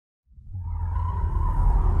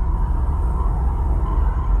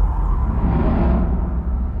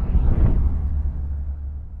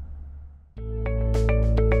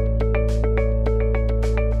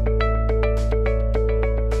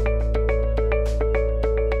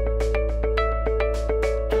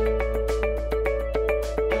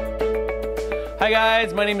Hi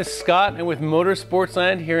guys, my name is Scott and with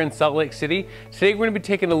Sportsland here in Salt Lake City. Today we're going to be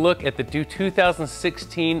taking a look at the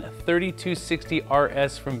 2016 3260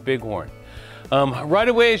 RS from Bighorn. Right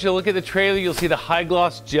away as you look at the trailer, you'll see the high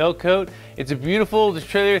gloss gel coat. It's a beautiful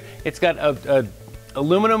trailer. It's got a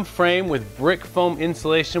aluminum frame with brick foam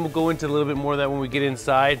insulation. We'll go into a little bit more of that when we get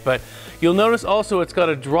inside, but you'll notice also it's got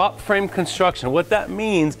a drop frame construction. What that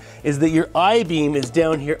means is that your I-beam is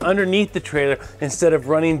down here underneath the trailer instead of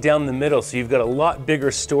running down the middle. So you've got a lot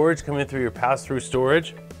bigger storage coming through your pass-through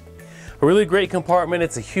storage. A really great compartment.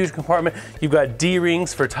 It's a huge compartment. You've got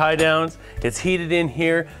D-rings for tie downs. It's heated in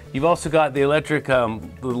here. You've also got the electric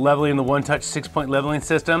leveling, the one-touch 6-point leveling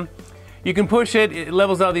system. You can push it, it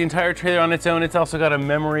levels out the entire trailer on its own. It's also got a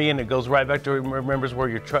memory and it goes right back to remembers where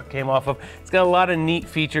your truck came off of. It's got a lot of neat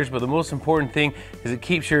features, but the most important thing is it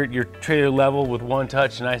keeps your trailer level with one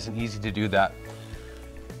touch, nice and easy to do that.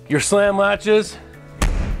 Your slam latches,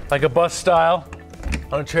 like a bus style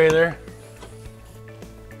on a trailer,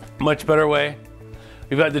 much better way.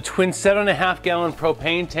 We've got the twin 7.5 gallon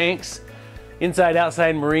propane tanks. Inside,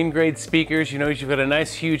 outside, marine grade speakers. You notice you've got a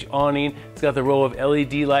nice huge awning. It's got the row of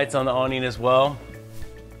LED lights on the awning as well.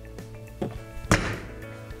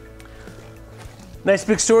 Nice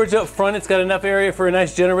big storage up front. It's got enough area for a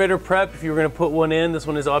nice generator prep if you were going to put one in. This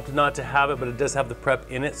one is opted not to have it, but it does have the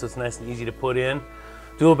prep in it, so it's nice and easy to put in.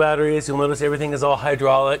 Dual batteries. You'll notice everything is all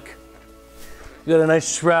hydraulic. You've got a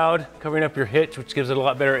nice shroud covering up your hitch, which gives it a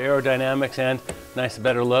lot better aerodynamics and nice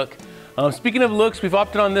better look. Speaking of looks, we've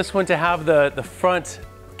opted on this one to have the front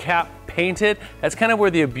cap painted. That's kind of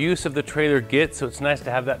where the abuse of the trailer gets, so it's nice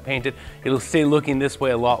to have that painted. It'll stay looking this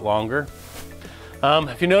way a lot longer.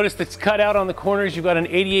 If you notice, it's cut out on the corners. You've got an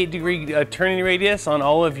 88-degree turning radius on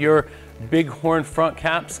all of your Bighorn front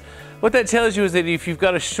caps. What that tells you is that if you've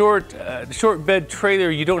got a short bed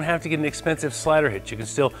trailer, you don't have to get an expensive slider hitch. You can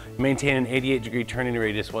still maintain an 88-degree turning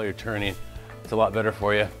radius while you're turning. It's a lot better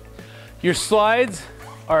for you. Your slides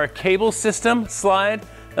are a cable system slide.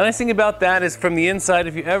 The nice thing about that is from the inside,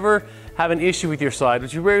 if you ever have an issue with your slide,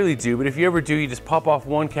 which you rarely do, but if you ever do, you just pop off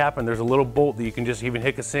one cap and there's a little bolt that you can just even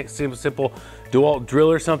hit a simple DeWalt drill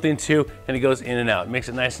or something to, and it goes in and out. It makes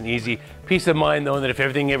it nice and easy. Peace of mind knowing that if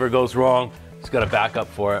everything ever goes wrong, it's got a backup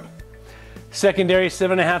for it. Secondary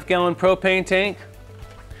 7.5 gallon propane tank.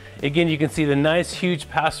 Again, you can see the nice huge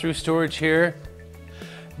pass-through storage here.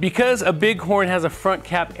 Because a Bighorn has a front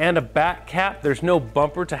cap and a back cap, there's no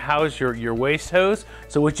bumper to house your waste hose.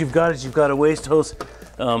 So what you've got is you've got a waste hose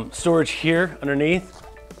storage here underneath.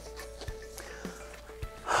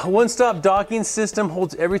 A one-stop docking system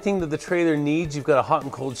holds everything that the trailer needs. You've got a hot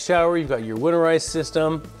and cold shower, you've got your winterized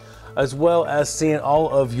system, as well as seeing all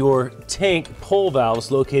of your tank pull valves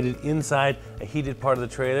located inside a heated part of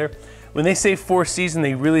the trailer. When they say 4 season,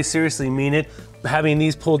 they really seriously mean it. Having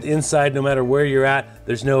these pulled inside, no matter where you're at,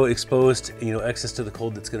 there's no exposed, access to the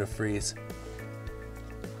cold that's gonna freeze.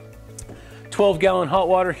 12-gallon hot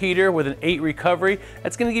water heater with an 8 recovery.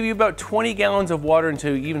 That's gonna give you about 20 gallons of water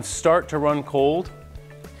until you even start to run cold.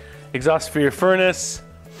 Exhaust for your furnace.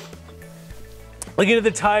 Looking at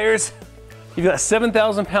the tires, you've got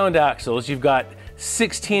 7,000 pound axles. You've got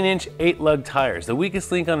 16-inch 8-lug tires. The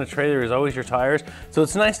weakest link on a trailer is always your tires. So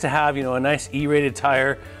it's nice to have, a nice E-rated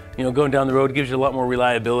tire, going down the road. Gives you a lot more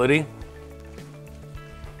reliability.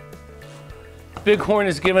 Bighorn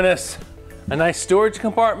has given us a nice storage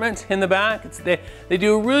compartment in the back. They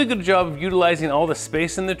do a really good job of utilizing all the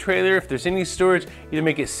space in the trailer. If there's any storage, either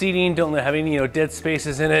make it seating, don't have any dead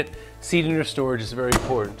spaces in it. Seating or storage is very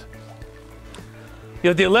important. You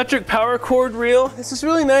have the electric power cord reel. This is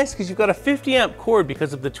really nice because you've got a 50 amp cord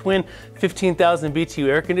because of the twin 15,000 BTU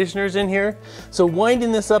air conditioners in here. So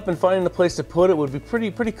winding this up and finding a place to put it would be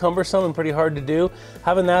pretty cumbersome and pretty hard to do.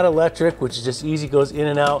 Having that electric, which is just easy, goes in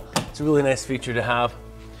and out, it's a really nice feature to have.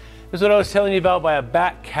 This is what I was telling you about by a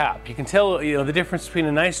back cap. You can tell the difference between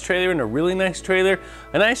a nice trailer and a really nice trailer.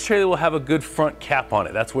 A nice trailer will have a good front cap on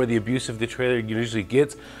it. That's where the abuse of the trailer usually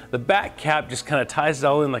gets. The back cap just kind of ties it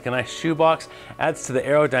all in like a nice shoebox, adds to the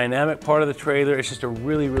aerodynamic part of the trailer. It's just a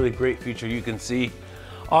really great feature you can see.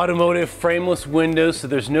 Automotive frameless windows, so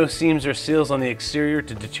there's no seams or seals on the exterior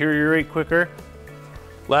to deteriorate quicker.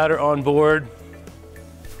 Ladder on board.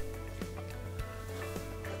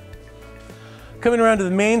 Coming around to the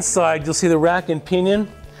main side, you'll see the rack and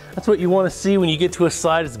pinion. That's what you want to see when you get to a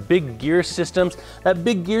slide. It's big gear systems. That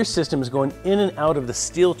big gear system is going in and out of the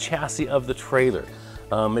steel chassis of the trailer.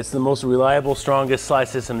 It's the most reliable, strongest slide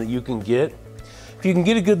system that you can get. If you can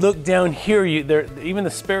get a good look down here, even the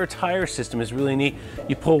spare tire system is really neat.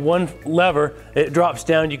 You pull one lever, it drops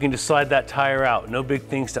down, you can just slide that tire out. No big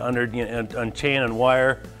things to unchain and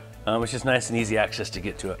wire. It's just nice and easy access to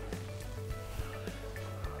get to it.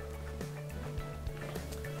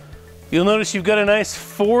 You'll notice you've got a nice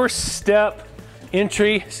 4-step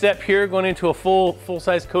entry step here going into a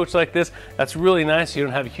full-size coach like this. That's really nice. You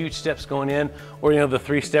don't have huge steps going in, or you have the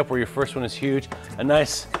 3-step where your first one is huge. A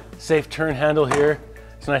nice safe turn handle here.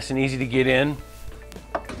 It's nice and easy to get in.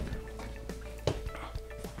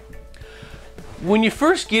 When you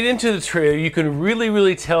first get into the trailer, you can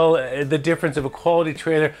really tell the difference of a quality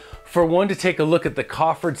trailer. For one, to take a look at the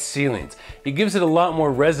coffered ceilings. It gives it a lot more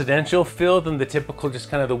residential feel than the typical just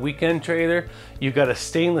kind of the weekend trailer. You've got a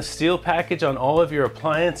stainless steel package on all of your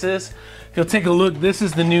appliances. If you'll take a look, this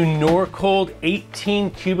is the new Norcold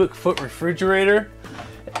 18 cubic foot refrigerator.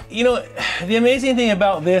 You know, the amazing thing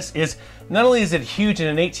about this is not only is it huge in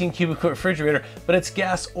an 18 cubic foot refrigerator, but it's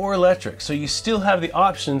gas or electric. So you still have the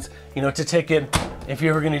options, you know, to take it, if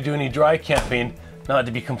you're ever gonna do any dry camping, not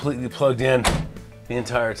to be completely plugged in the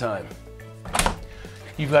entire time.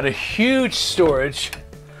 You've got a huge storage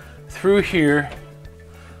through here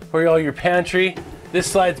for all your pantry. This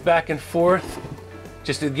slides back and forth,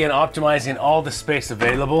 just again optimizing all the space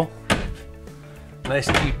available. Nice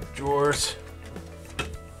deep drawers.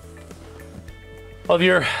 All of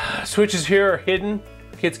your switches here are hidden.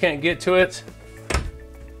 Kids can't get to it.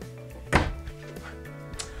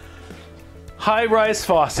 High-rise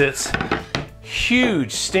faucets.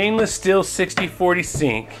 Huge stainless steel 60/40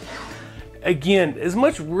 sink. Again, as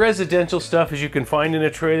much residential stuff as you can find in a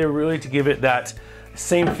trailer, really, to give it that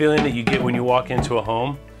same feeling that you get when you walk into a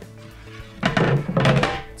home.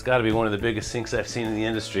 It's got to be one of the biggest sinks I've seen in the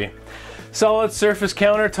industry. Solid surface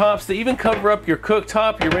countertops. They even cover up your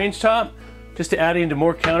cooktop, your range top, just to add into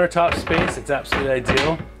more countertop space. It's absolutely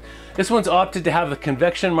ideal. This one's opted to have the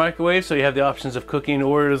convection microwave, so you have the options of cooking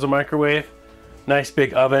or as a microwave. Nice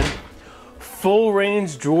big oven. Full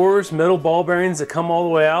range drawers, metal ball bearings that come all the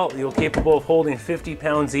way out. You're capable of holding 50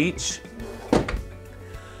 pounds each.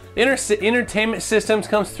 Entertainment systems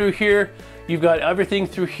comes through here. You've got everything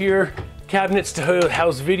through here. Cabinets to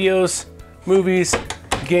house videos, movies,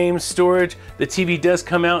 games, storage. The TV does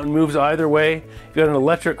come out and moves either way. You've got an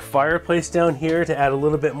electric fireplace down here to add a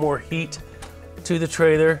little bit more heat to the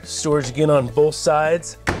trailer. Storage again on both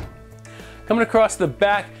sides. Coming across the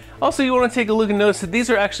back, also you want to take a look and notice that these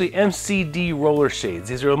are actually MCD roller shades.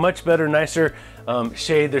 These are a much better, nicer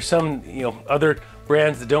shade. There's some, you know, other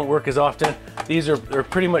brands that don't work as often. These are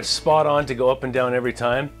pretty much spot on to go up and down every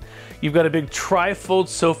time. You've got a big tri-fold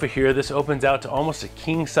sofa here. This opens out to almost a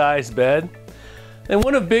king-size bed. And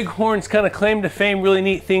one of Bighorn's kind of claim to fame, really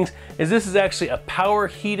neat things, is this is actually a power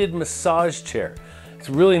heated massage chair. It's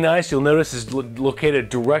really nice. You'll notice it's located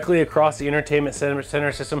directly across the entertainment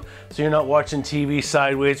center system, so you're not watching TV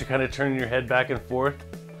sideways or kind of turning your head back and forth.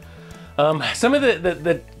 Some of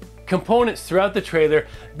the components throughout the trailer,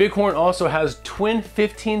 Bighorn also has twin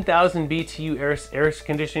 15,000 BTU air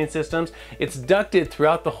conditioning systems. It's ducted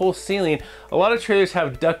throughout the whole ceiling. A lot of trailers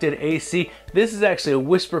have ducted AC. This is actually a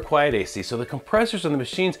whisper quiet AC. So the compressors on the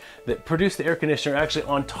machines that produce the air conditioner are actually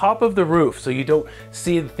on top of the roof. So you don't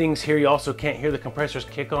see the things here. You also can't hear the compressors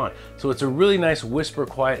kick on. So it's a really nice whisper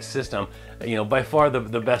quiet system. You know, by far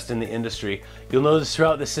the best in the industry. You'll notice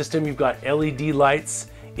throughout the system, you've got LED lights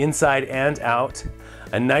inside and out.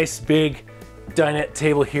 A nice big dinette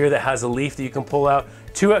table here that has a leaf that you can pull out.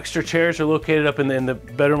 2 extra chairs are located up in the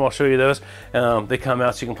bedroom. I'll show you those. They come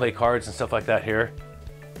out so you can play cards and stuff like that here.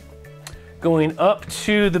 Going up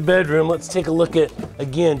to the bedroom, let's take a look at,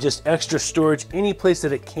 again, just extra storage. Any place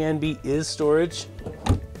that it can be is storage.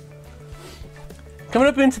 Coming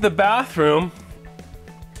up into the bathroom,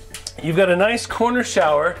 you've got a nice corner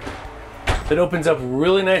shower that opens up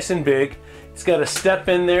really nice and big. It's got a step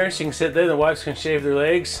in there so you can sit there, the wives can shave their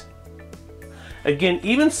legs. Again,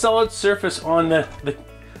 even solid surface on the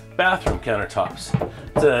bathroom countertops.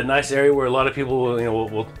 It's a nice area where a lot of people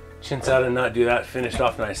will chintz out and not do that, finished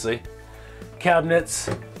off nicely. Cabinets,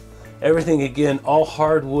 everything again, all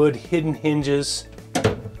hardwood, hidden hinges,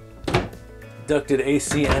 ducted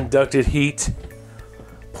AC and ducted heat.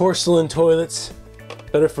 Porcelain toilets,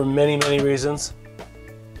 better for many, many reasons.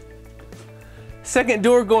 Second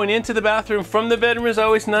door going into the bathroom from the bedroom is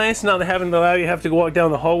always nice. Not having to allow you have to go walk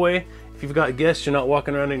down the hallway. If you've got guests, you're not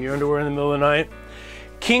walking around in your underwear in the middle of the night.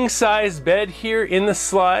 King size bed here in the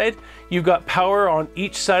slide. You've got power on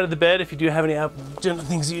each side of the bed if you do have any general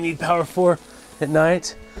things that you need power for at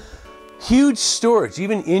night. Huge storage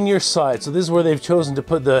even in your slide. So this is where they've chosen to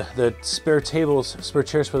put the spare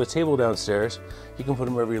chairs for the table downstairs. You can put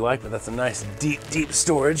them wherever you like, but that's a nice deep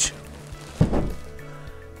storage.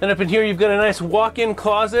 And up in here, you've got a nice walk-in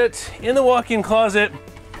closet. In the walk-in closet,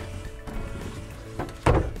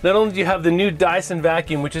 not only do you have the new Dyson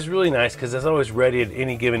vacuum, which is really nice because it's always ready at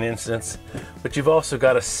any given instance, but you've also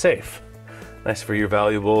got a safe. Nice for your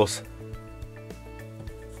valuables.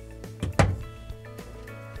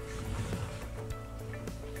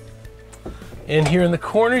 And here in the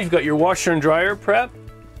corner, you've got your washer and dryer prep.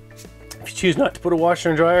 If you choose not to put a washer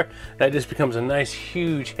and dryer, that just becomes a nice,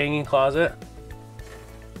 huge hanging closet.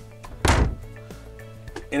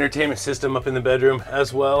 Entertainment system up in the bedroom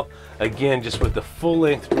as well. Again, just with the full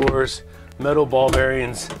length drawers, metal ball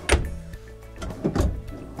bearings.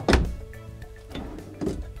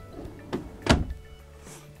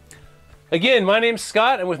 Again, my name's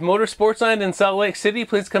Scott. I'm with Sportsland in Salt Lake City.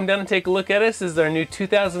 Please come down and take a look at us. This is our new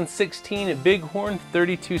 2016 Bighorn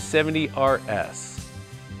 3270 RS.